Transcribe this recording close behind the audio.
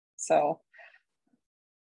So.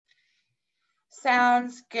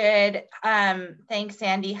 Sounds good. Thanks,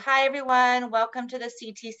 Sandy. Hi, everyone. Welcome to the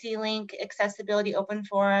ctcLink Accessibility Open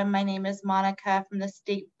Forum. My name is Monica from the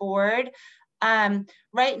State Board.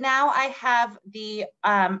 Right now, I have the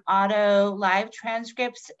auto live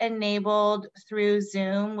transcripts enabled through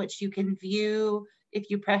Zoom, which you can view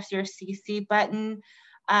if you press your CC button.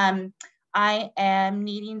 I am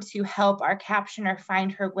needing to help our captioner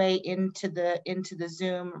find her way into the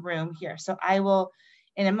Zoom room here. So I will,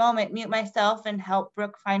 in a moment, mute myself and help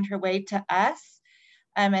Brooke find her way to us.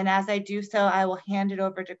 And as I do so, I will hand it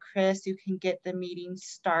over to Chris, who can get the meeting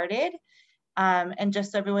started. And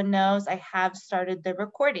just so everyone knows, I have started the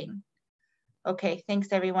recording. Okay, thanks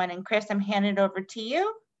everyone. And Chris, I'm handing it over to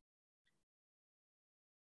you.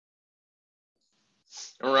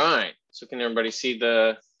 All right, so can everybody see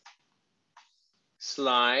the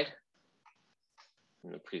slide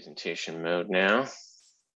in the presentation mode now?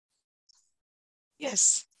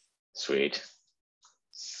 Yes. Sweet.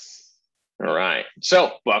 All right,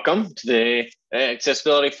 so welcome to the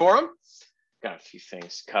Accessibility Forum. Got a few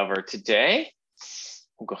things to cover today.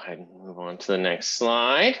 We'll go ahead and move on to the next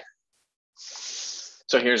slide.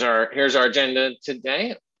 So here's our agenda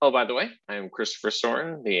today. Oh, by the way, I'm Christopher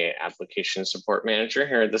Soren, the Application Support Manager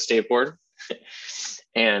here at the State Board.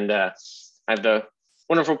 And I have the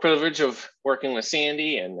wonderful privilege of working with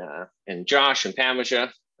Sandy and Josh and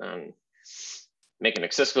Pamaja on making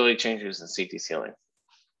accessibility changes in ctcLink.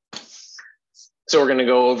 So we're going to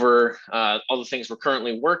go over all the things we're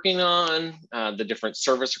currently working on, the different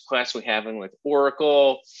service requests we have in with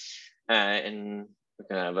Oracle, and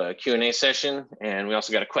we're going to have a Q&A session. And we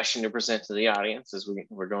also got a question to present to the audience as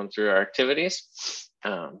we're going through our activities.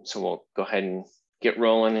 So we'll go ahead and get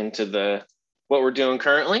rolling into what we're doing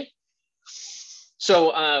currently.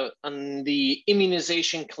 So on the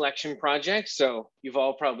immunization collection project, so you've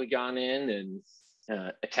all probably gone in and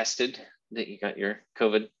attested that you got your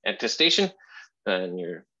COVID attestation and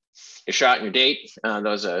your shot and your date. That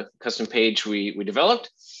was a custom page we developed.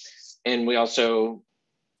 And we also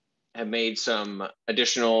have made some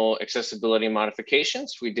additional accessibility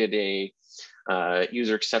modifications. We did a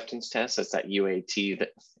user acceptance test. That's that UAT, that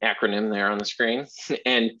acronym there on the screen.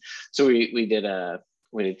 And so we did a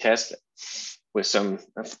test with some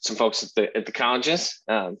folks at the colleges,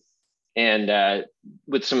 and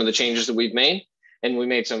with some of the changes that we've made. And we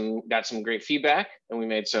got some great feedback, and we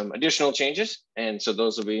made some additional changes. And so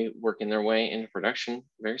those will be working their way into production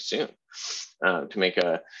very soon to make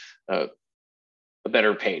a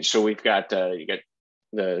better page. So we've got, you got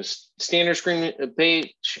the standard screen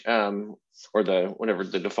page, or whatever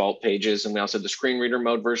the default page is. And we also have the screen reader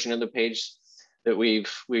mode version of the page that we've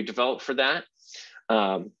developed for that.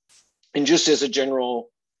 And just as a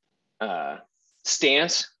general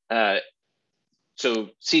stance, so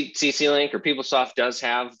ctcLink or PeopleSoft does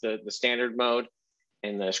have the standard mode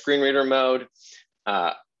and the screen reader mode.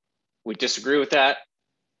 We disagree with that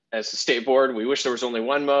as the State Board. We wish there was only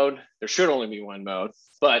one mode. There should only be one mode,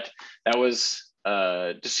 but that was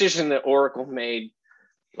a decision that Oracle made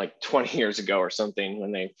like 20 years ago or something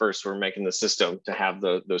when they first were making the system to have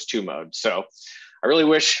those two modes. So I really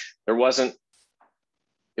wish it wasn't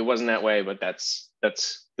that way, but that's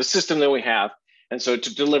the system that we have. And so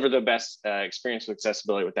to deliver the best experience with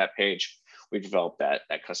accessibility with that page, we developed that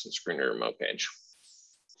custom screen reader mode page.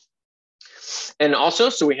 And also,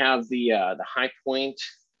 so we have the High Point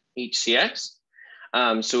HCX.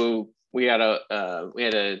 So we had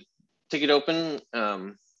a ticket open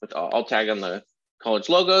with alt tag on the college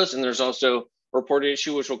logos, and there's also a reported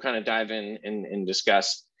issue, which we'll kind of dive in and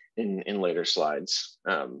discuss in later slides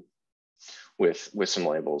with some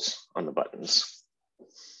labels on the buttons.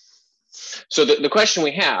 So the question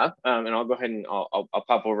we have, and I'll go ahead and I'll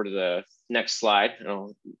pop over to the next slide, and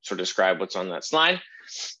I'll sort of describe what's on that slide.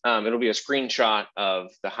 It'll be a screenshot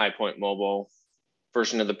of the High Point mobile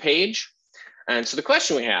version of the page. And so the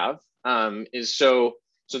question we have is, so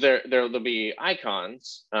there'll be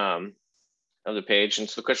icons of the page. And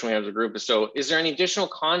so the question we have as a group is, so is there any additional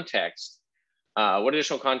context? What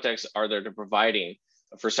additional context are there to providing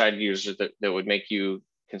for sighted users that would make you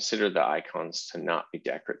consider the icons to not be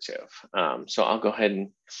decorative? So I'll go ahead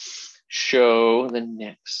and show the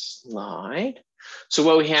next slide. So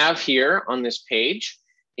what we have here on this page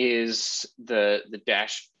is the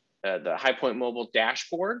High Point mobile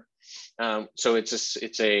dashboard. So it's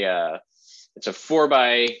a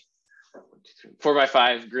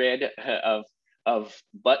 4x5 grid of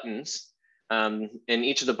buttons. And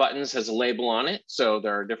each of the buttons has a label on it. So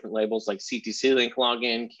there are different labels like ctcLink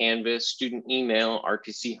login, Canvas, student email,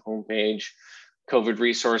 RTC homepage, COVID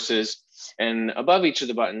resources. And above each of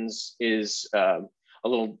the buttons is a a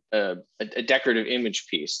little a decorative image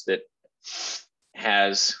piece that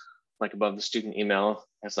has, like above the student email,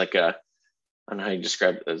 has like a, I don't know how you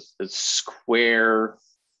describe it, a square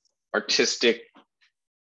artistic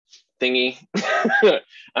thingy.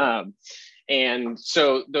 And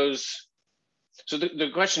so those, so the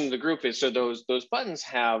question of the group is, so those buttons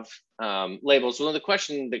have labels. Well, the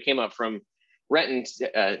question that came up from Renton,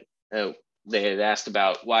 they had asked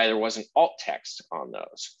about why there wasn't alt text on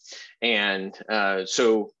those. And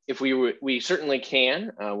so if we certainly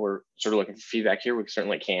can, we're sort of looking for feedback here, we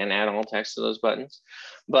certainly can add alt text to those buttons,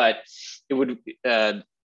 but it would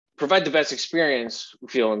provide the best experience, we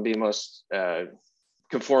feel, and be most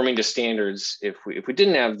conforming to standards if we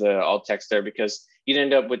didn't have the alt text there, because you'd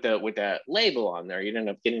end up with that label on there. You'd end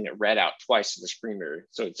up getting it read out twice to the screen reader.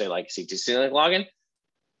 So it'd say like ctcLink login,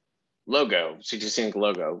 logo, ctcLink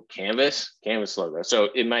logo, Canvas logo. So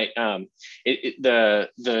it might,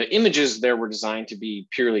 the images there were designed to be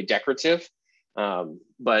purely decorative,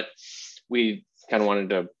 but we kind of wanted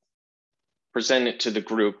to present it to the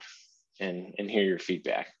group and hear your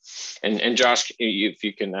feedback. And Josh, if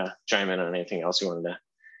you can chime in on anything else you wanted to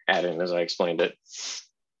add in as I explained it.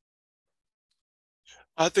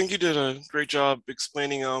 I think you did a great job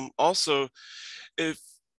explaining. Also, if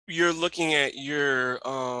you're looking at your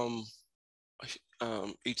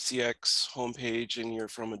HCX homepage and you're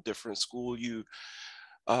from a different school, you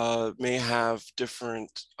may have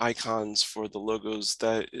different icons for the logos.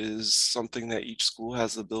 That is something that each school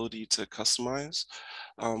has the ability to customize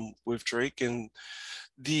with Drake. And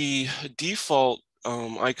the default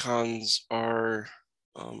icons are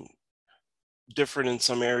different in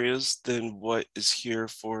some areas than what is here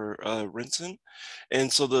for Renton. And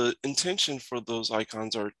so the intention for those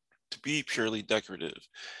icons are to be purely decorative.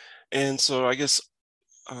 And so I guess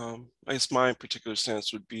my particular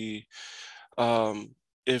stance would be,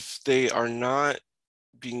 if they are not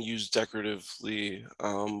being used decoratively,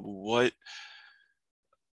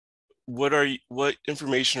 what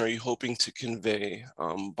information are you hoping to convey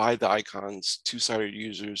by the icons to sighted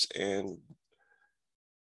users? And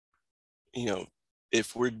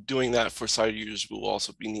if we're doing that for sighted users, we'll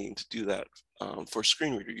also be needing to do that for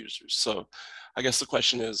screen reader users. So I guess the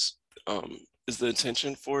question is the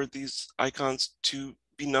intention for these icons to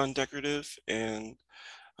be non-decorative? And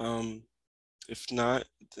if not,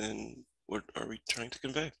 then what are we trying to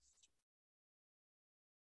convey?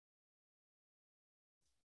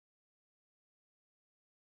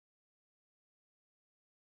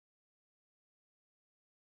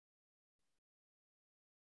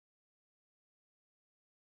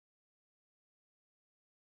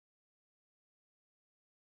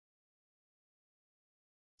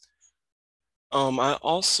 I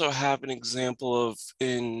also have an example of,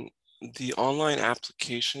 in the online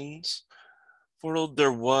applications portal,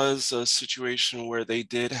 there was a situation where they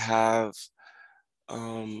did have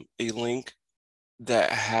a link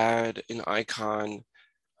that had an icon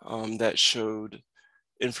that showed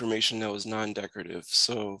information that was non-decorative.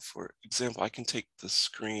 So for example, I can take the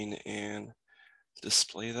screen and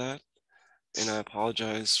display that. And I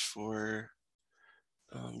apologize for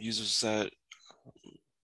users that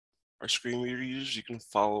are screen reader users. You can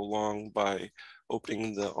follow along by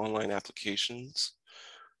opening the online applications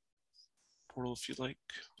portal if you'd like.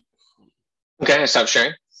 Okay, I stopped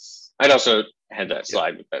sharing. I'd also had that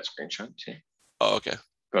slide with that screenshot too. Oh, okay.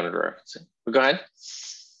 Going to reference it. But go ahead.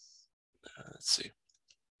 Let's see.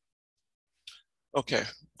 Okay,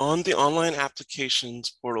 on the online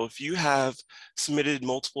applications portal, if you have submitted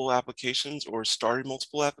multiple applications or started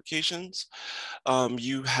multiple applications,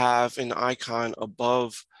 you have an icon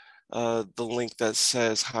above the link that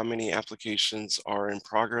says how many applications are in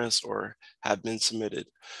progress or have been submitted.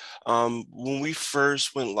 When we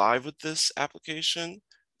first went live with this application,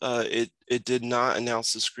 it did not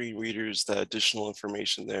announce the screen readers that additional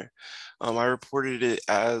information there. I reported it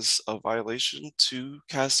as a violation to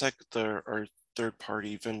CASTEC, our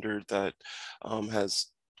third-party vendor that has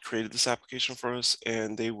created this application for us,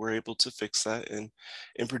 and they were able to fix that. And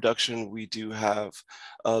in production, we do have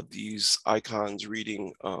these icons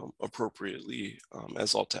reading appropriately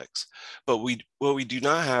as alt text. But what we do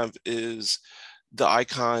not have is the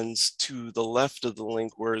icons to the left of the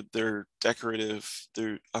link where they're decorative,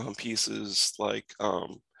 they're pieces like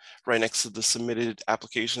right next to the submitted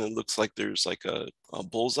application. It looks like there's like a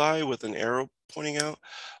bullseye with an arrow pointing out.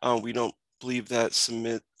 We don't believe that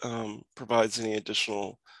submit provides any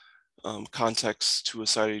additional context to a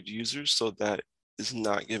sighted user, so that is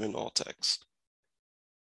not given alt text.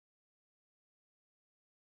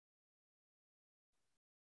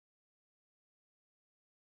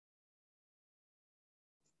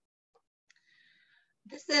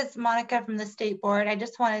 This is Monica from the State Board. I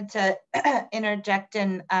just wanted to interject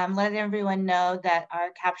and let everyone know that our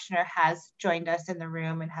captioner has joined us in the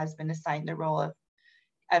room and has been assigned the role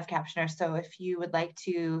of captioner. So if you would like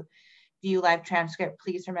to view live transcript,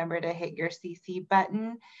 please remember to hit your CC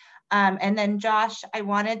button. And then Josh, I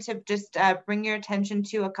wanted to just bring your attention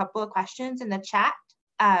to a couple of questions in the chat.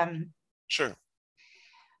 Sure.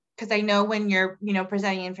 Because I know when you're,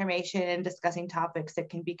 presenting information and discussing topics, it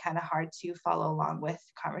can be kind of hard to follow along with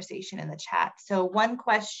conversation in the chat. So one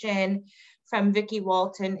question from Vicki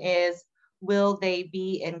Walton is, will they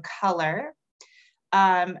be in color?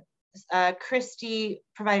 Christy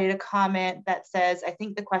provided a comment that says, I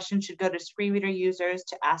think the question should go to screen reader users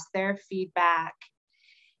to ask their feedback.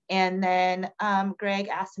 And then Greg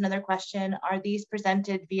asked another question, are these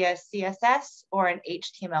presented via CSS or an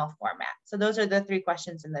HTML format? So those are the 3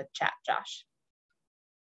 questions in the chat, Josh.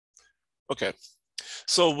 Okay,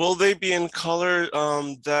 so will they be in color?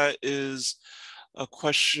 That is a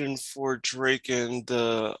question for Drake and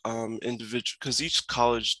the individual, because each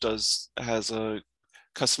college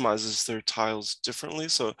customizes their tiles differently.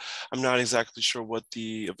 So I'm not exactly sure what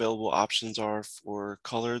the available options are for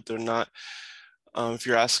color. They're not, if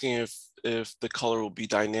you're asking if the color will be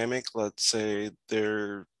dynamic, let's say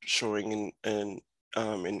they're showing an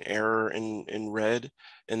error in red,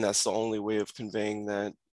 and that's the only way of conveying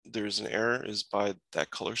that there's an error is by that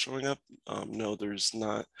color showing up. No, there's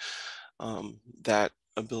not that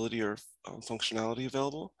ability or functionality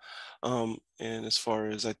available. And as far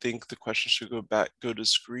as, I think the question should go to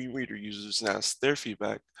screen reader users and ask their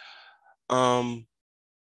feedback.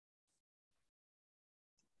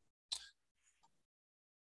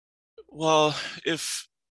 Well,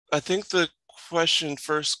 I think the question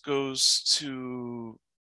first goes to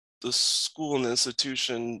the school and the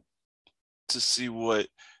institution to see what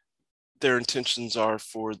their intentions are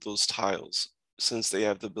for those tiles, since they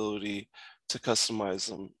have the ability to customize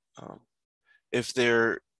them. If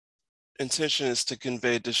their intention is to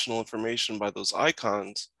convey additional information by those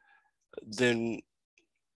icons, then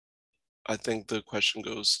I think the question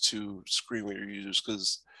goes to screen reader users,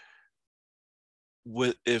 because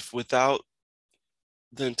if without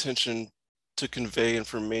the intention to convey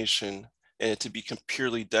information and it to be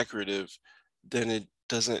purely decorative, then it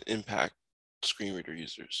doesn't impact screen reader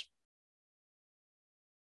users.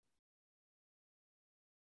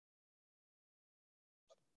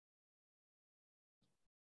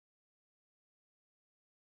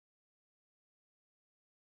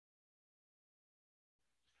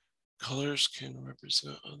 Colors can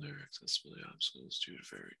represent other accessibility obstacles due to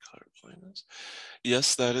very color blindness.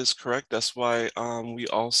 Yes, that is correct. That's why we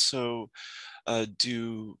also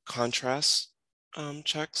do contrast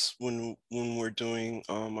checks when we're doing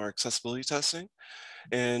our accessibility testing.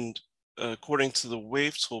 And according to the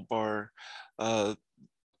Wave toolbar, that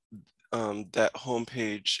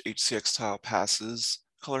homepage HCX tile passes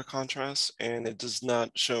color contrast, and it does not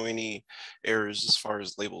show any errors as far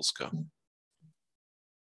as labels go.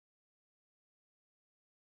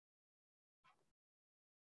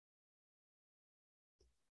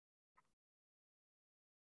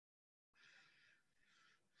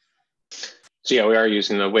 So yeah, we are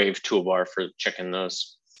using the Wave toolbar for checking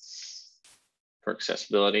those for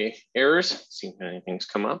accessibility errors. See if anything's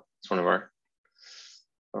come up. It's one of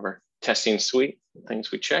our testing suite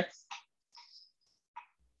things we check.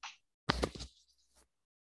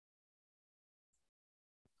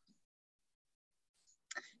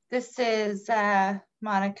 This is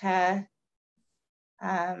Monica.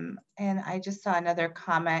 And I just saw another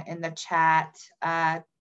comment in the chat.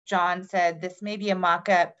 John said, this may be a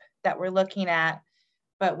mock-up that we're looking at,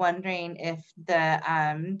 but wondering if the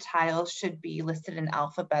tiles should be listed in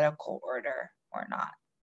alphabetical order or not.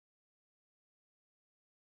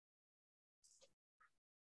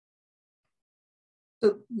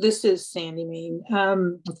 So this is Sandy Main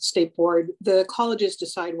with the State Board. The colleges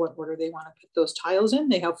decide what order they want to put those tiles in.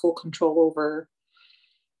 They have full control over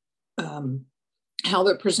how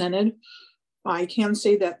they're presented. I can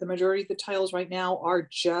say that the majority of the tiles right now are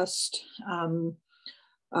just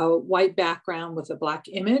a white background with a black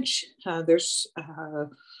image. That's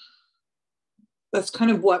kind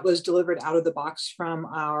of what was delivered out of the box from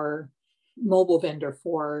our mobile vendor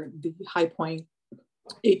for the High Point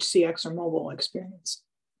HCX or mobile experience.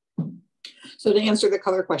 So to answer the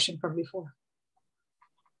color question from before.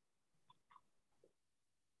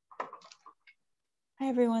 Hi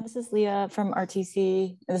everyone, this is Leah from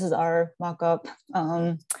RTC. This is our mock-up.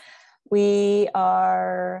 We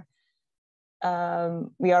are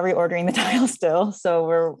reordering the tiles still, so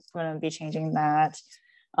we're going to be changing that.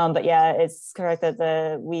 But yeah, it's correct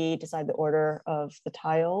that we decide the order of the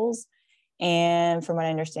tiles. And from what I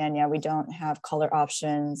understand, yeah, we don't have color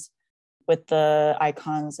options with the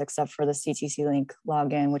icons except for the ctcLink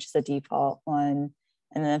login, which is the default one.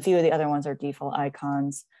 And then a few of the other ones are default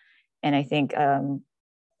icons. And I think,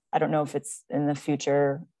 I don't know if it's in the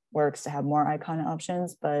future works to have more icon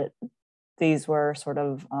options, but these were sort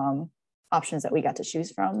of options that we got to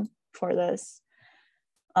choose from for this.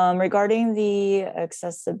 Regarding the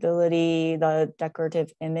accessibility, the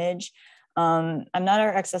decorative image, I'm not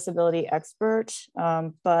our accessibility expert,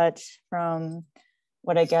 but from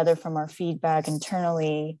what I gather from our feedback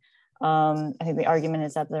internally, I think the argument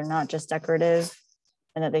is that they're not just decorative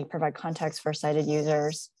and that they provide context for sighted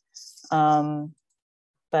users.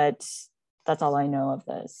 But that's all I know of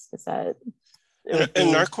this, is that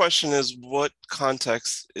and our question is, what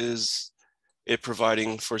context is it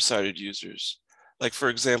providing for sighted users? Like, for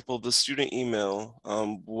example, the student email,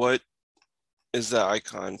 what is that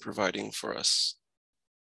icon providing for us?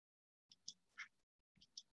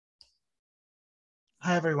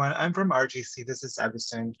 Hi, everyone. I'm from RGC. This is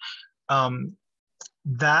Everson.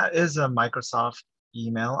 That is a Microsoft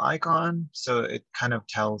email icon. So it kind of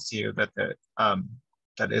tells you that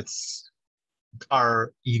that it's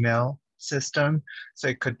our email system. So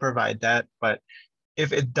it could provide that. But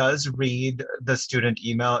if it does read the student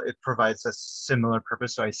email, it provides a similar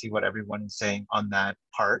purpose. So I see what everyone is saying on that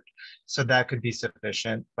part. So that could be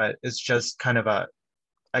sufficient, but it's just kind of a,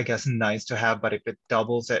 I guess, nice to have. But if it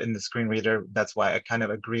doubles it in the screen reader, that's why I kind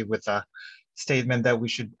of agree with the statement that we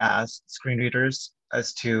should ask screen readers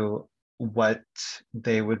as to what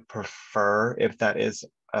they would prefer if that is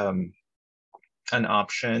an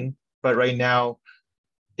option. But right now,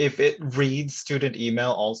 if it reads student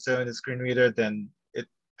email also in the screen reader, then it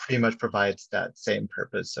pretty much provides that same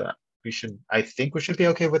purpose. So I think we should be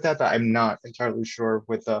okay with that, but I'm not entirely sure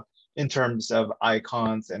with in terms of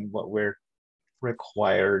icons and what we're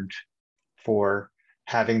required for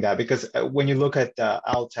having that, because when you look at the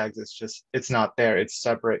alt tags, it's not there, it's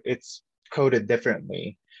separate, it's coded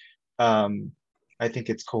differently. I think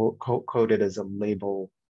it's coded as a label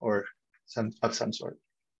or some sort.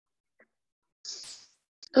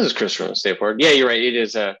 This is Chris from the State Board. Yeah, you're right. It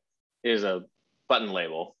is a button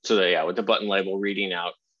label. So that, yeah, with the button label reading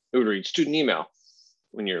out, it would read student email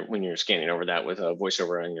when you're scanning over that with a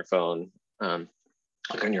voiceover on your phone,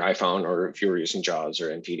 like on your iPhone, or if you were using JAWS or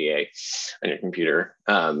NVDA on your computer.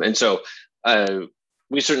 And so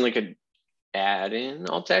we certainly could add in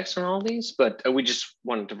alt text on all these, but we just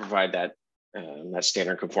wanted to provide that that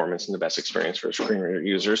standard conformance and the best experience for screen reader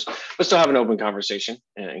users, but still have an open conversation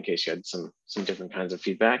in case you had some different kinds of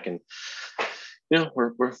feedback. And you know,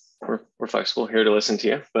 we're flexible, here to listen to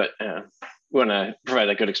you, but we want to provide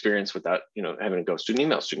that good experience without, you know, having to go student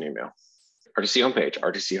email, RTC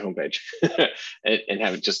homepage, and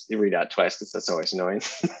have it just read out twice, because that's always annoying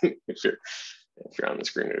if you're on the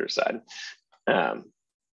screen reader side.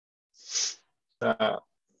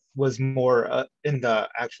 Was more in the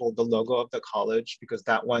logo of the college, because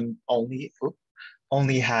that one only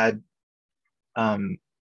had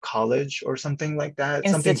college or something like that,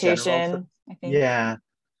 institution, something general. I think. Yeah.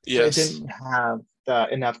 Yes. So it didn't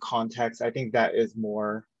have enough context. I think that is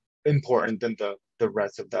more important than the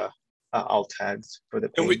rest of the alt tags for the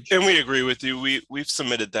page. And we agree with you. We've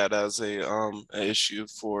submitted that as a issue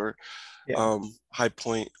for High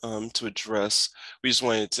Point to address. We just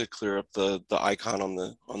wanted to clear up the icon on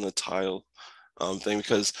the tile thing,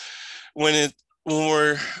 because when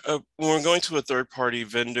we're going to a third-party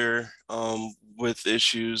vendor with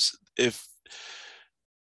issues, if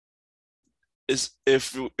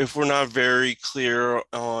we're not very clear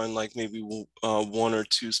on, like, maybe one or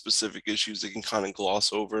two specific issues, they can kind of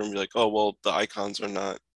gloss over and be like, oh, well, the icons are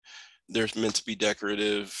not, they're meant to be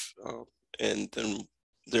decorative, and then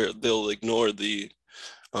they'll ignore the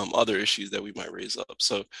other issues that we might raise up.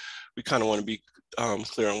 So we kind of want to be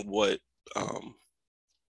clear on what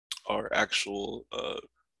our actual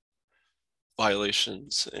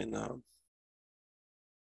violations,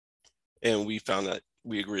 and we found that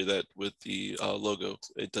we agree that with the logo,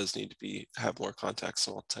 it does need to have more context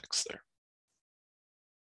and alt text there.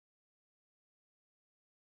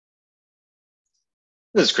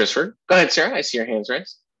 This is Christopher. Go ahead, Sarah. I see your hands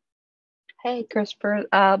raised. Hey, Christopher.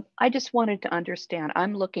 I just wanted to understand.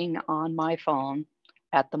 I'm looking on my phone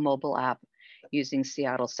at the mobile app using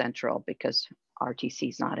Seattle Central because RTC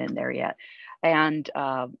is not in there yet. And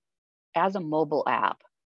as a mobile app,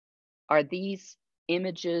 are these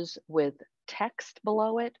images with text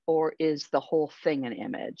below it, or is the whole thing an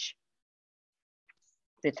image?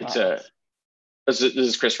 This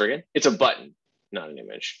is Christopher again. It's a button, not an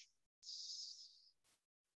image.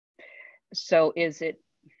 So is it,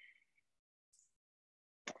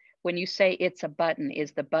 when you say it's a button,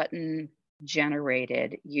 is the button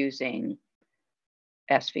generated using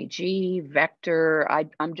SVG, vector?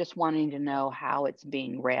 I'm just wanting to know how it's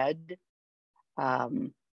being read.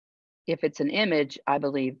 If it's an image, I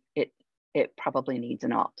believe it probably needs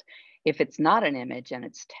an alt. If it's not an image and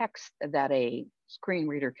it's text that a screen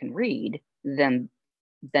reader can read, then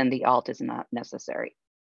the alt is not necessary.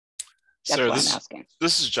 That's what I'm asking.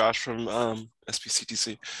 This is Josh from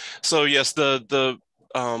SBCTC. So yes, the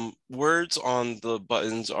words on the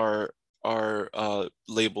buttons are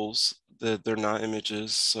labels. They're not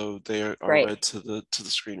images, so they are read to the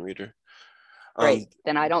screen reader. Great.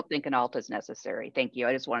 Then I don't think an alt is necessary. Thank you.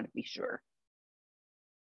 I just wanted to be sure.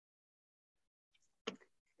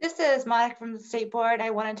 This is Monica from the State Board. I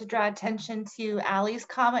wanted to draw attention to Allie's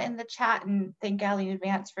comment in the chat and thank Allie in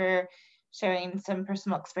advance for sharing some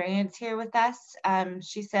personal experience here with us.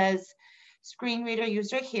 She says, screen reader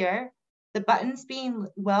user here, the buttons being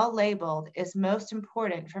well labeled is most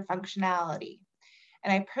important for functionality.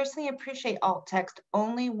 And I personally appreciate alt text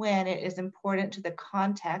only when it is important to the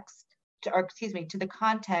context, to the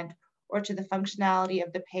content or to the functionality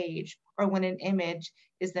of the page, or when an image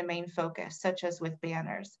is the main focus, such as with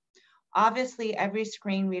banners. Obviously, every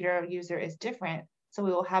screen reader user is different, so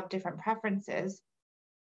we will have different preferences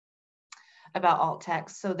about alt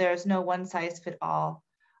text, so there's no one size fit all.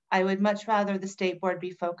 I would much rather the State Board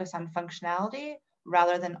be focused on functionality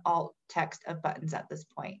rather than alt text of buttons at this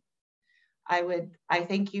point. I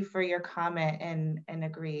thank you for your comment and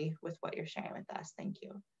agree with what you're sharing with us. Thank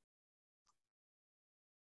you.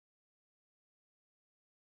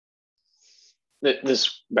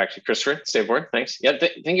 This back to Christopher, State Board. Thanks. Yeah,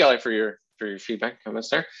 thank you, Allie, for your feedback, comments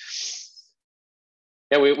there.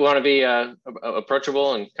 Yeah, we want to be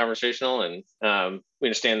approachable and conversational, and we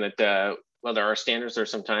understand that while there are standards, there are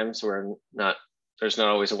some times where there's not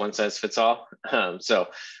always a one size fits all. So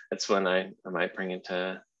that's when I might bring it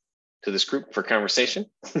to this group for conversation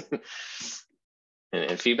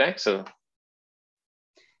and feedback. So.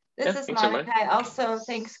 This is Monica.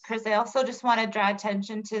 Thanks, Chris. I also just want to draw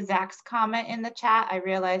attention to Zach's comment in the chat. I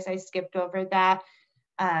realized I skipped over that.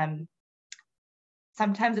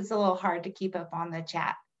 Sometimes it's a little hard to keep up on the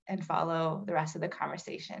chat and follow the rest of the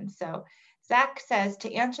conversation. So Zach says,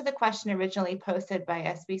 to answer the question originally posted by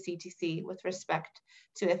SBCTC with respect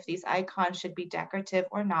to if these icons should be decorative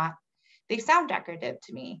or not, they sound decorative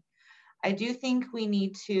to me. I do think we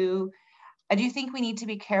need to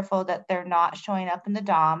be careful that they're not showing up in the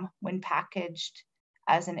DOM when packaged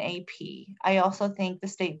as an AP. I also think the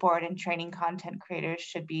State Board and training content creators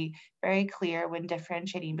should be very clear when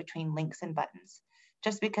differentiating between links and buttons.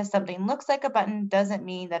 Just because something looks like a button doesn't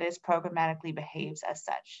mean that it programmatically behaves as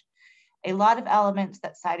such. A lot of elements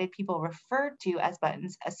that sighted people refer to as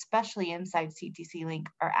buttons, especially inside ctcLink,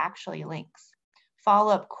 are actually links.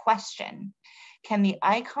 Follow-up question. Can the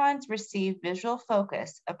icons receive visual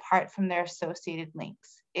focus apart from their associated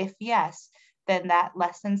links? If yes, then that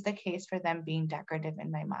lessens the case for them being decorative in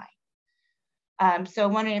my mind. So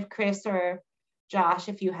I'm wondering if Chris or Josh,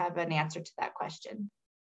 if you have an answer to that question.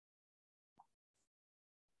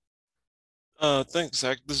 Thanks,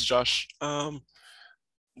 Zach. This is Josh.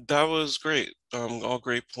 That was great. All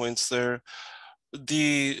great points there.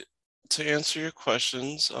 To answer your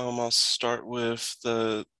questions, I'll start with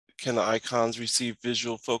can the icons receive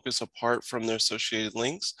visual focus apart from their associated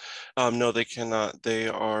links? No, they cannot. They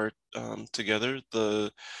are together.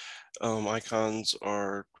 The icons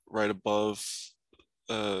are right above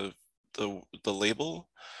the label,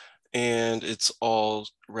 and it's all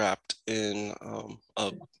wrapped in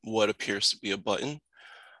what appears to be a button.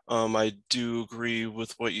 I do agree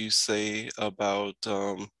with what you say about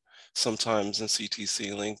sometimes in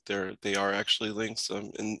ctcLink they are actually links.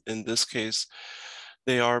 In this case,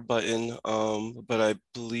 they are button, but I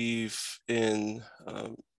believe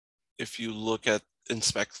if you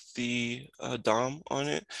inspect the DOM on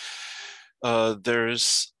it,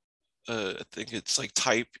 there's I think it's like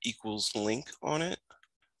type equals link on it,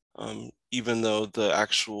 even though the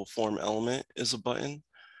actual form element is a button.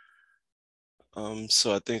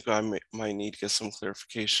 So I think I might need to get some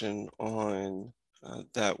clarification on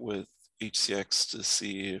that with HCX to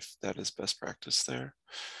see if that is best practice there.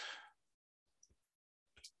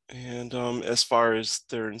 And as far as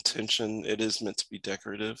their intention, it is meant to be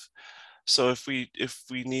decorative. So if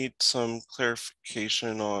we need some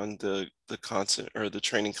clarification on the content or the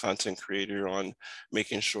training content creator on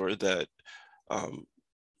making sure that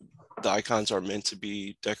the icons are meant to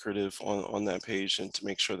be decorative on that page and to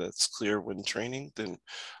make sure that's clear when training, then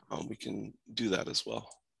we can do that as well.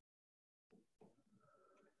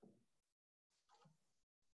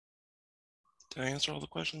 Did I answer all the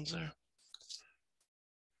questions there?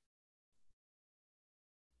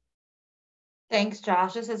 Thanks,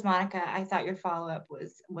 Josh. This is Monica. I thought your follow-up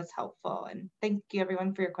was helpful, and thank you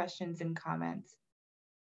everyone for your questions and comments.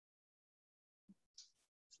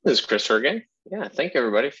 This is Chris again. Yeah, thank you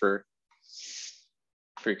everybody for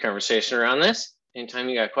your conversation around this. Anytime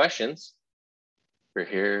you got questions, we're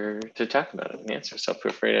here to talk about it and answer. So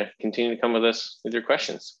feel free to continue to come with us with your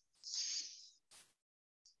questions.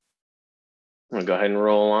 I'm gonna go ahead and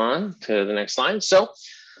roll on to the next slide. So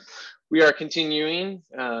we are continuing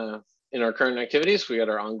in our current activities. We got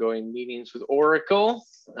our ongoing meetings with Oracle,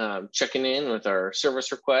 checking in with our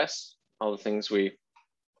service requests, all the things we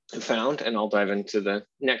have found, and I'll dive into the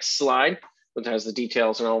next slide, which has the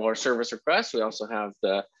details on all of our service requests. We also have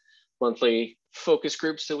the monthly focus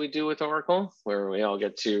groups that we do with Oracle, where we all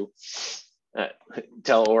get to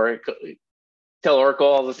tell Oracle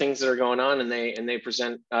all the things that are going on, and they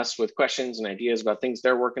present us with questions and ideas about things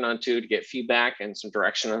they're working on too, to get feedback and some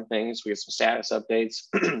direction on things. We get some status updates.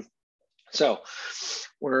 So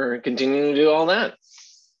we're continuing to do all that.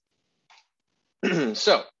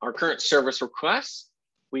 So our current service requests,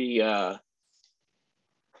 we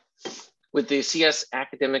with the CS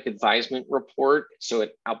Academic Advisement Report, so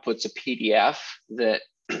it outputs a PDF that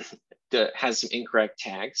has some incorrect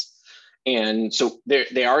tags. And so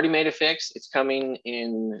they already made a fix. It's coming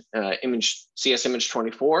in CS image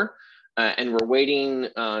 24, and we're waiting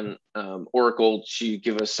on Oracle to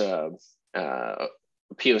give us a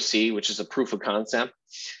POC, which is a proof of concept.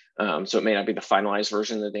 So it may not be the finalized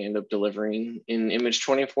version that they end up delivering in image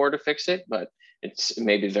 24 to fix it, but it's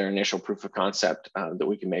maybe their initial proof of concept that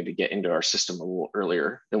we can maybe get into our system a little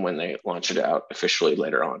earlier than when they launch it out officially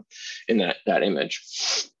later on in that image.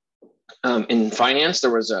 In finance,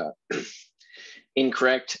 there was a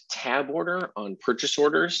incorrect tab order on purchase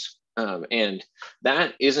orders, and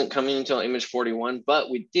that isn't coming until image 41, but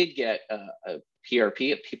we did get a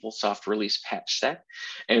PRP, a PeopleSoft release patch set,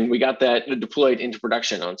 and we got that deployed into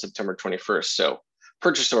production on September 21st. So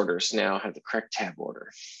purchase orders now have the correct tab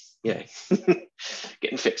order. Yay,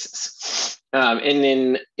 getting fixes. And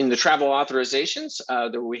then in the travel authorizations,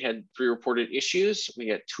 there we had 3 reported issues. We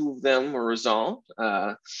got 2 of them were resolved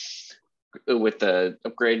with the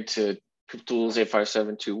upgrade to Tools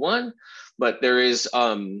 85721, but there is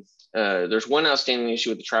there's one outstanding issue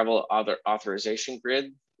with the travel authorization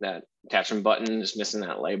grid. That attachment button is missing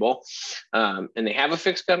that label, and they have a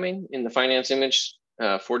fix coming in the finance image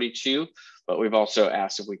 42, but we've also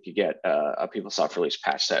asked if we could get a PeopleSoft release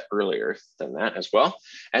patch set earlier than that, as well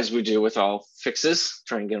as we do with all fixes,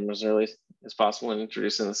 try and get them as early as possible and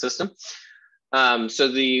introduce in the system. So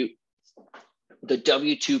the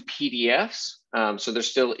W2 PDFs, so there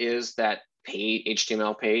still is that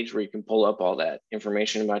HTML page where you can pull up all that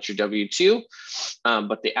information about your W2,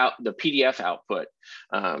 but the PDF output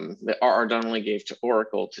that RR Donnelly gave to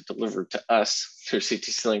Oracle to deliver to us through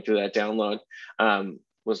ctcLink through that download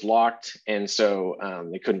was locked, and so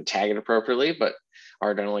they couldn't tag it appropriately, but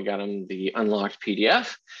RR Donnelly got them the unlocked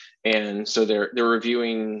PDF, and so they're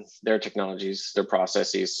reviewing their technologies, their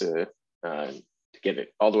processes to get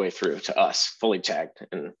it all the way through to us, fully tagged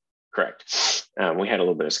and correct. We had a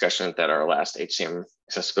little bit of discussion at our last HCM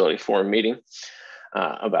Accessibility Forum meeting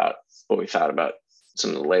about what we thought about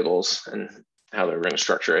some of the labels and how they were going to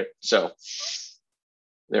structure it. So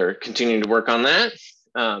they're continuing to work on that.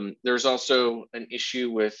 There's also an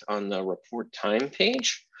issue on the report time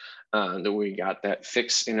page that we got that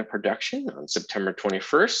fixed into production on September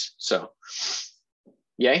 21st. So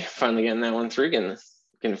yay, finally getting that one through,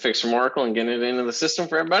 getting fixed from Oracle and getting it into the system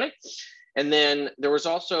for everybody. And then there was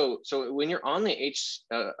also, so when you're on the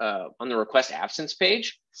on the request absence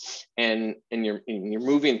page and you're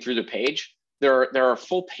moving through the page, there are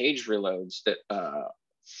full page reloads that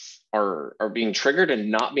are being triggered and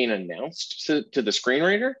not being announced to the screen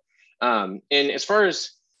reader. And as far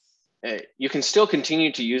as you can still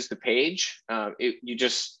continue to use the page, you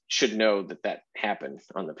just should know that happened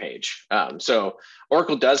on the page. So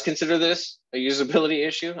Oracle does consider this a usability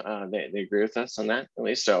issue. They agree with us on that, at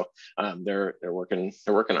least. So they're working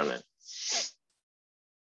on it.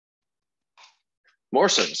 More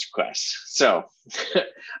service requests. So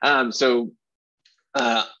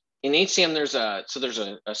in HCM, there's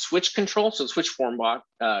a switch control. So switch form box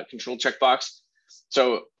control checkbox.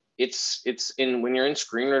 So it's in when you're in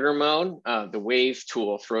screen reader mode, the wave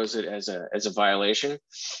tool throws it as a violation,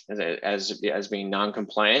 as being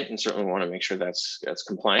non-compliant, and certainly want to make sure that's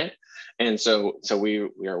compliant. And so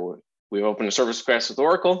we've opened a service request with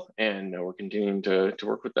Oracle, and we're continuing to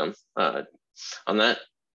work with them on that.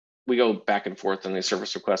 We go back and forth on these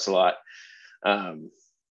service requests a lot,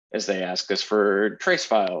 as they ask us for trace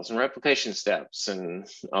files and replication steps and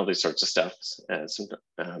all these sorts of stuff, some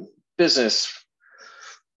business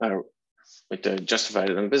like to justify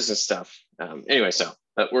them business stuff. Anyway, so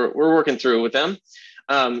we're working through with them.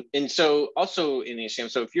 And so also in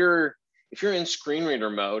HCM, so if you're in screen reader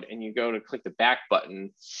mode and you go to click the back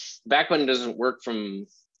button doesn't work from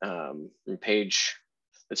page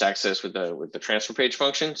that's accessed with the transfer page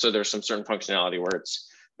function. So there's some certain functionality where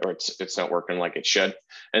it's not working like it should.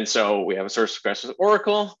 And so we have a service request with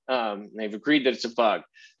Oracle. They've agreed that it's a bug.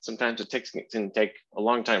 Sometimes it can take a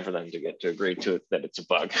long time for them to get to agree to it that it's a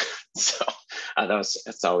bug. So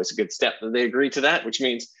that's always a good step that they agree to that, which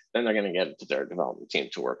means then they're going to get it to their development team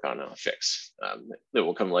to work on a fix that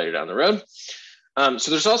will come later down the road. So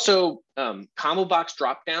there's also combo box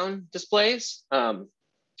drop-down displays.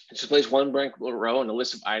 It displays one blank row and a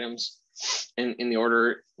list of items in the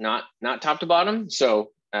order not top to bottom. So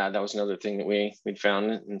that was another thing that we'd found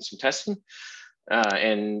in some testing.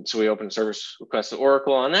 And so we opened a service request to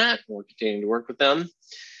Oracle on that, and we're continuing to work with them.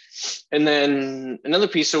 And then another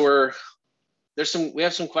piece, so we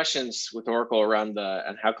have some questions with Oracle around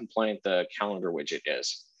and how compliant the calendar widget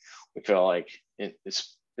is. We feel like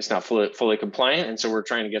it's not fully compliant, and so we're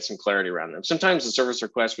trying to get some clarity around them. Sometimes the service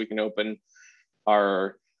request we can open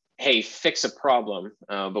are, hey, fix a problem,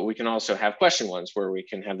 but we can also have question ones where we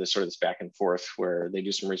can have this back and forth where they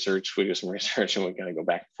do some research, we do some research, and we kind of go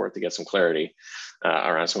back and forth to get some clarity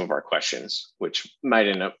around some of our questions, which might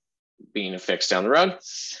end up being a fix down the road.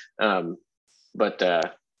 But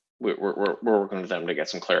we're working with them to get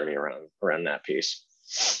some clarity around that piece.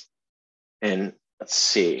 And let's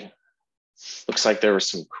see. Looks like there were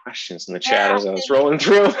some questions in the chat as I was rolling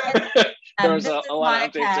through. There was a lot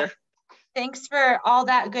of updates there. Thanks for all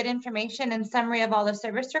that good information and summary of all the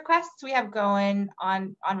service requests we have going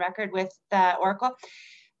on record with Oracle.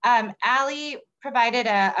 Ali provided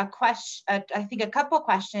a question, I think a couple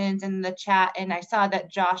questions in the chat, and I saw that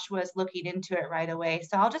Josh was looking into it right away.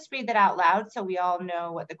 So I'll just read that out loud so we all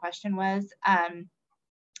know what the question was.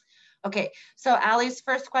 Okay, so Ali's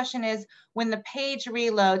first question is, when the page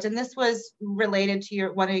reloads, and this was related to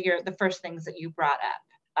the first things that you brought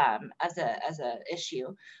up as a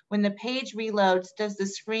issue. When the page reloads, does the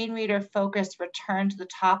screen reader focus return to the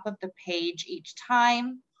top of the page each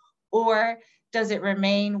time, or does it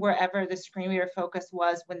remain wherever the screen reader focus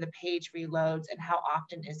was when the page reloads, and how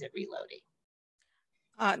often is it reloading?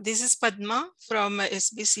 This is Padma from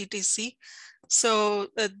SBCTC. So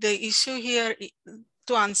the issue here,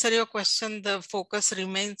 to answer your question, the focus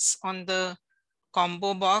remains on the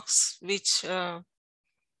combo box, which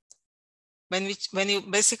when you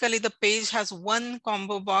basically the page has one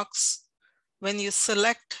combo box. When you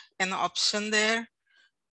select an option there,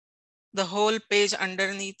 the whole page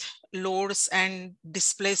underneath loads and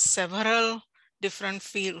displays several different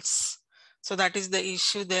fields. So that is the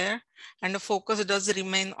issue there. And the focus does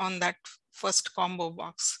remain on that first combo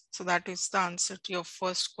box. So that is the answer to your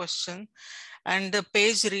first question. And the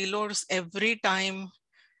page reloads every time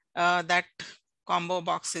that combo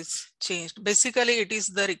box is changed. Basically, it is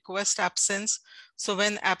the request absence. So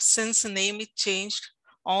when absence name is changed,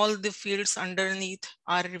 all the fields underneath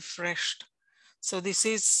are refreshed. So this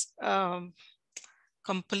is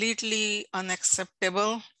completely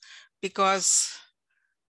unacceptable, because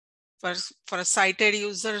for sighted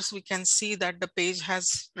users, we can see that the page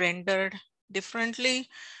has rendered differently.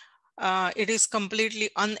 It is completely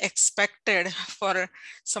unexpected for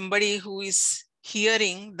somebody who is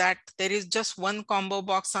hearing that there is just one combo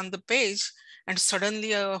box on the page and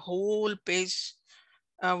suddenly a whole page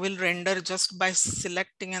will render just by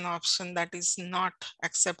selecting an option. That is not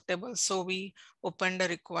acceptable. So we opened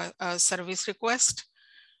a service request,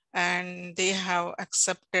 and they have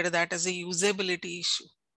accepted that as a usability issue,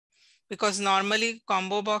 because normally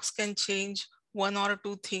combo box can change one or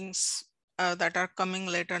two things that are coming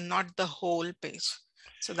later, not the whole page.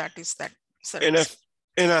 So that is that service.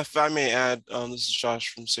 And if I may add, this is Josh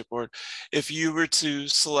from State Board. If you were to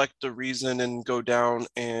select the reason and go down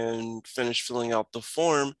and finish filling out the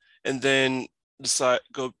form, and then decide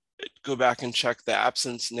go back and check the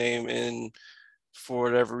absence name, and for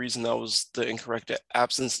whatever reason that was the incorrect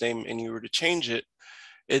absence name, and you were to change it,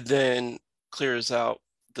 it then clears out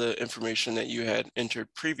the information that you had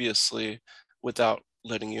entered previously without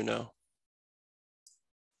letting you know.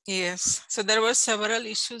 Yes, so there were several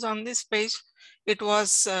issues on this page. It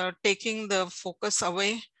was taking the focus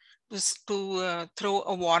away to throw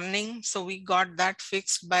a warning. So we got that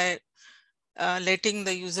fixed by letting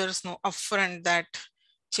the users know upfront that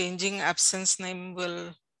changing absence name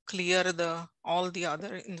will clear all the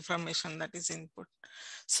other information that is input.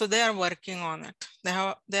 So they are working on it. They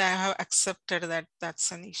have accepted that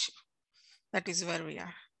that's an issue. That is where we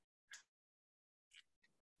are.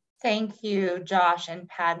 Thank you, Josh and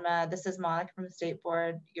Padma. This is Monica from the State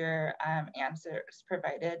Board. Your answers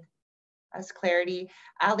provided us clarity.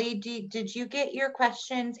 Ali, did you get your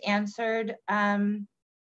questions answered?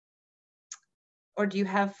 Or do you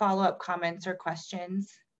have follow-up comments or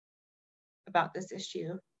questions about this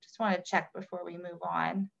issue? Just want to check before we move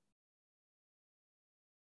on.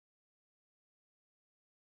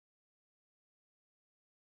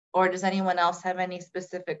 Or does anyone else have any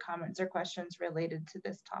specific comments or questions related to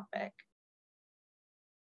this topic?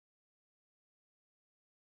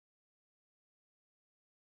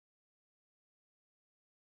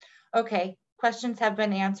 Okay, questions have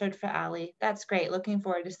been answered for Ali. That's great. Looking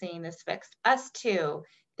forward to seeing this fixed. Us too.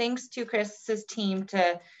 Thanks to Chris's team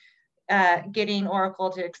to getting Oracle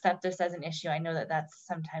to accept this as an issue. I know that that's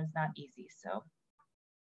sometimes not easy. So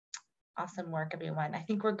awesome work, everyone. I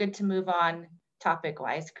think we're good to move on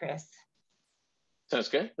topic-wise, Chris. Sounds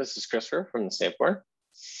good. This is Christopher from the State Board.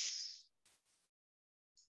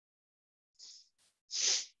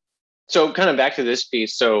 So kind of back to this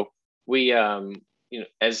piece. So we, as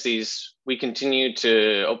we continue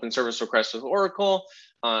to open service requests with Oracle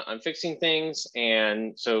on fixing things,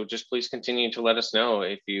 and so just please continue to let us know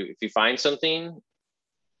if you find something.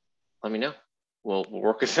 Let me know. We'll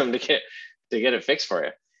work with them to get it fixed for you.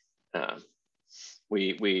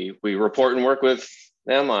 We report and work with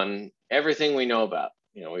them on everything we know about.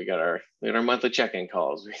 We got our monthly check-in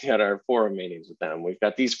calls. We got our forum meetings with them. We've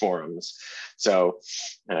got these forums. So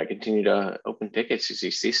continue to open tickets as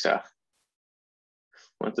you see stuff.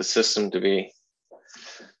 I want the system to be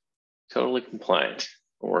totally compliant.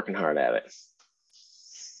 We're working hard at it.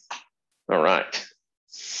 All right.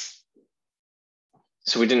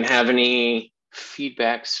 So we didn't have any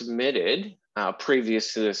feedback submitted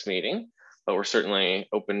previous to this meeting, but we're certainly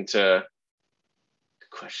open to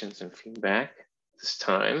questions and feedback this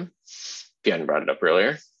time, if you hadn't brought it up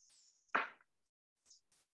earlier.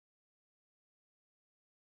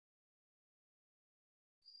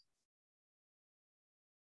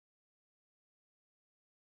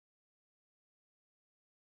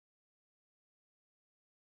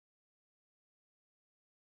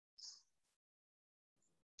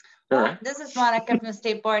 Well, this is Monica from the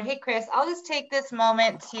State Board. Hey, Chris, I'll just take this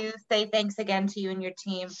moment to say thanks again to you and your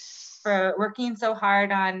team for working so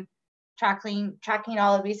hard on tracking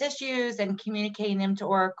all of these issues and communicating them to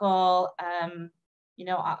Oracle,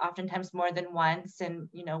 oftentimes more than once, and,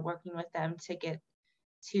 working with them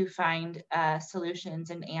to find solutions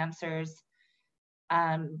and answers.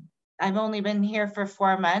 I've only been here for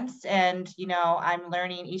 4 months, and I'm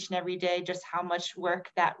learning each and every day just how much work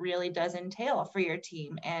that really does entail for your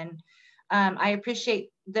team. And I appreciate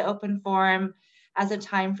the open forum as a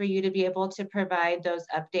time for you to be able to provide those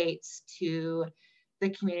updates to the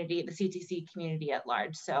community, the CTC community at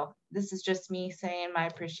large. So this is just me saying my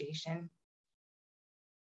appreciation.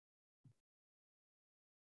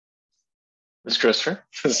 Ms. Christopher,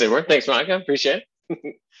 thanks, Monica. Appreciate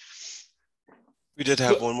it. We did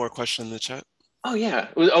have one more question in the chat. Oh, yeah.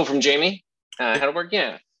 Oh, from Jamie. How to work?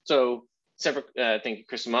 Yeah. So separate. Thank you,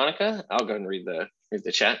 Chris and Monica. I'll go ahead and read the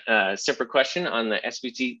chat. Separate question on the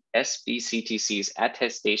SBCTC's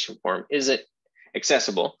attestation form. Is it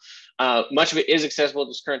accessible? Much of it is accessible at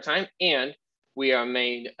this current time, and we have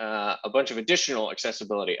made a bunch of additional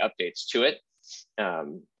accessibility updates to it.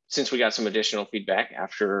 Since we got some additional feedback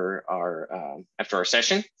after our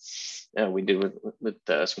session, we did with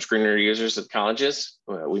some screener users at colleges.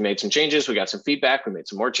 We made some changes. We got some feedback. We made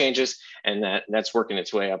some more changes, and that's working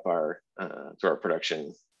its way up through our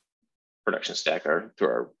production stack or through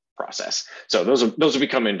our process. So those will be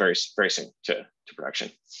coming very very soon to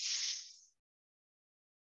production.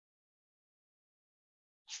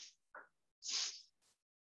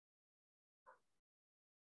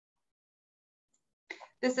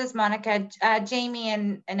 This is Monica, Jamie,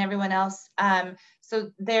 and everyone else.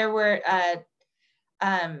 So there were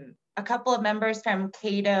a couple of members from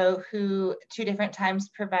Cato who 2 different times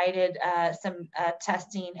provided some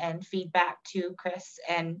testing and feedback to Chris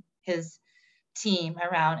and his team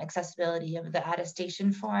around accessibility of the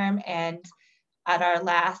attestation form. And at our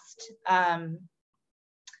last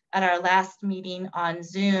meeting on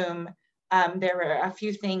Zoom, there were a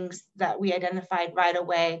few things that we identified right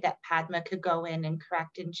away that Padma could go in and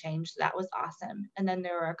correct and change. So that was awesome. And then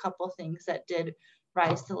there were a couple of things that did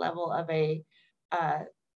rise to the level of a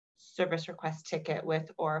service request ticket with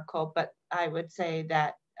Oracle. But I would say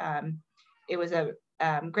that it was a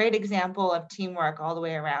great example of teamwork all the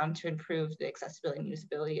way around to improve the accessibility and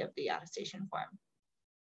usability of the attestation form.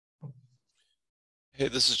 Hey,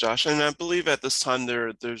 this is Josh, and I believe at this time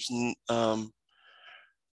there's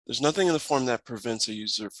there's nothing in the form that prevents a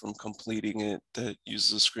user from completing it that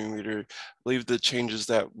uses a screen reader. I believe the changes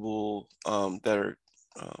that will that are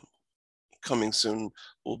coming soon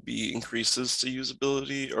will be increases to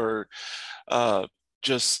usability, or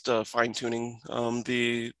just fine-tuning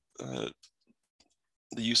the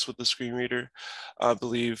use with the screen reader. I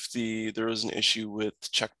believe there was an issue with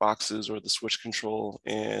checkboxes or the switch control,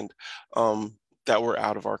 and that were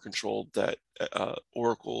out of our control that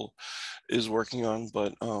Oracle is working on.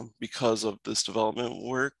 But because of this development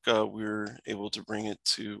work, we were able to bring it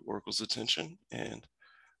to Oracle's attention, and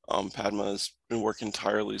Padma has been working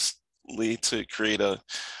tirelessly to create a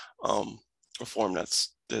form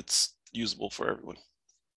that's usable for everyone.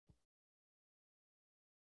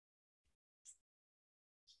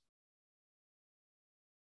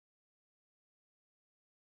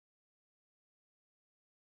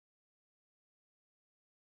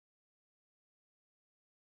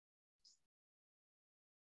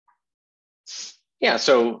 Yeah,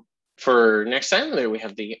 so for next time, there we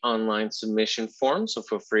have the online submission form. So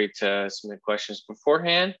feel free to submit questions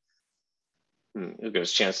beforehand. It'll give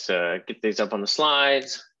us a chance to get these up on the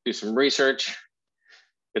slides, do some research,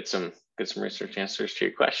 get some research answers to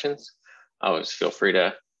your questions. Always feel free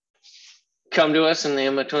to come to us in the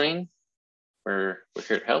in-between. We're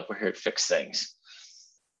here to help. We're here to fix things.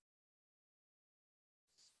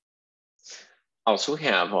 Also, we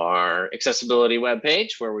have our accessibility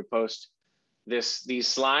webpage where we post these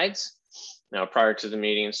slides now prior to the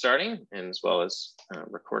meeting starting, and as well as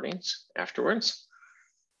recordings afterwards.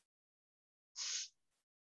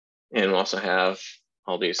 And we'll also have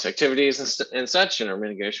all these activities and such in our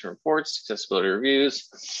mitigation reports, accessibility reviews.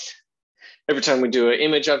 Every time we do an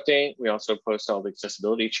image update, we also post all the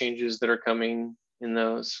accessibility changes that are coming in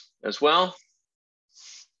those as well.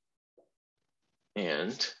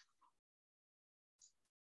 And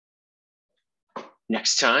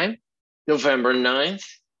next time, November 9th,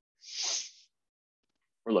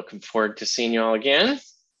 we're looking forward to seeing you all again.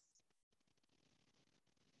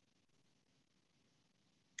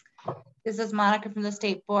 This is Monica from the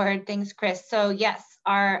State Board. Thanks, Chris. So yes,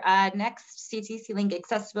 our next ctcLink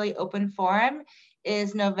Accessibility Open Forum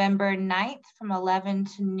is November 9th from 11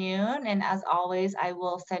 to noon. And as always, I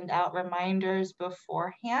will send out reminders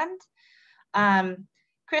beforehand.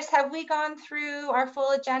 Chris, have we gone through our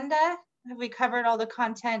full agenda? Have we covered all the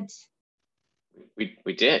content?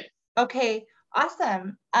 We did. Okay,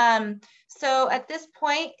 awesome. So at this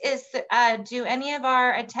point, do any of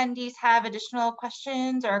our attendees have additional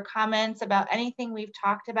questions or comments about anything we've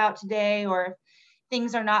talked about today, or if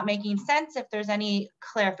things are not making sense, if there's any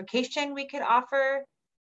clarification we could offer?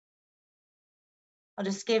 I'll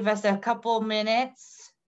just give us a couple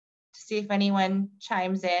minutes to see if anyone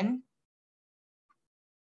chimes in.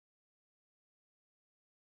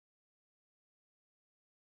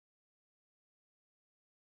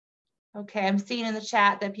 Okay, I'm seeing in the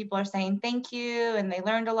chat that people are saying thank you and they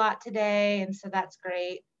learned a lot today, and so that's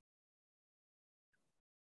great.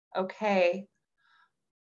 Okay.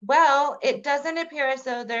 Well, it doesn't appear as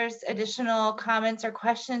though there's additional comments or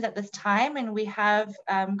questions at this time, and we have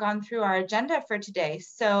gone through our agenda for today.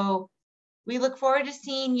 So we look forward to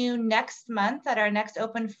seeing you next month at our next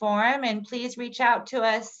open forum, and please reach out to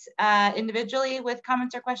us individually with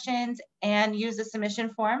comments or questions, and use the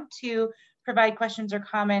submission form to provide questions or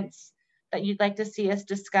comments that you'd like to see us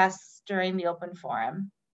discuss during the open forum.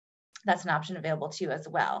 That's an option available to you as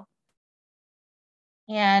well.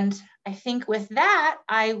 And I think with that,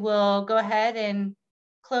 I will go ahead and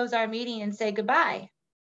close our meeting and say goodbye.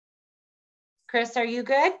 Chris, are you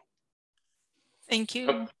good? Thank you.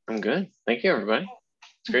 Oh, I'm good. Thank you, everybody.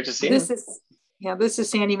 It's great to see you. This is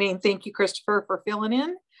Sandy Main. Thank you, Christopher, for filling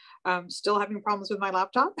in. Still having problems with my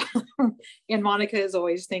laptop. And Monica, as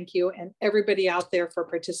always, thank you. And everybody out there for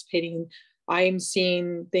participating. I'm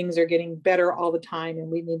seeing things are getting better all the time, and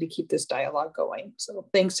we need to keep this dialogue going. So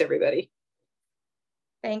thanks, everybody.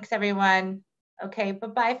 Thanks, everyone. Okay,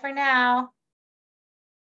 bye-bye for now.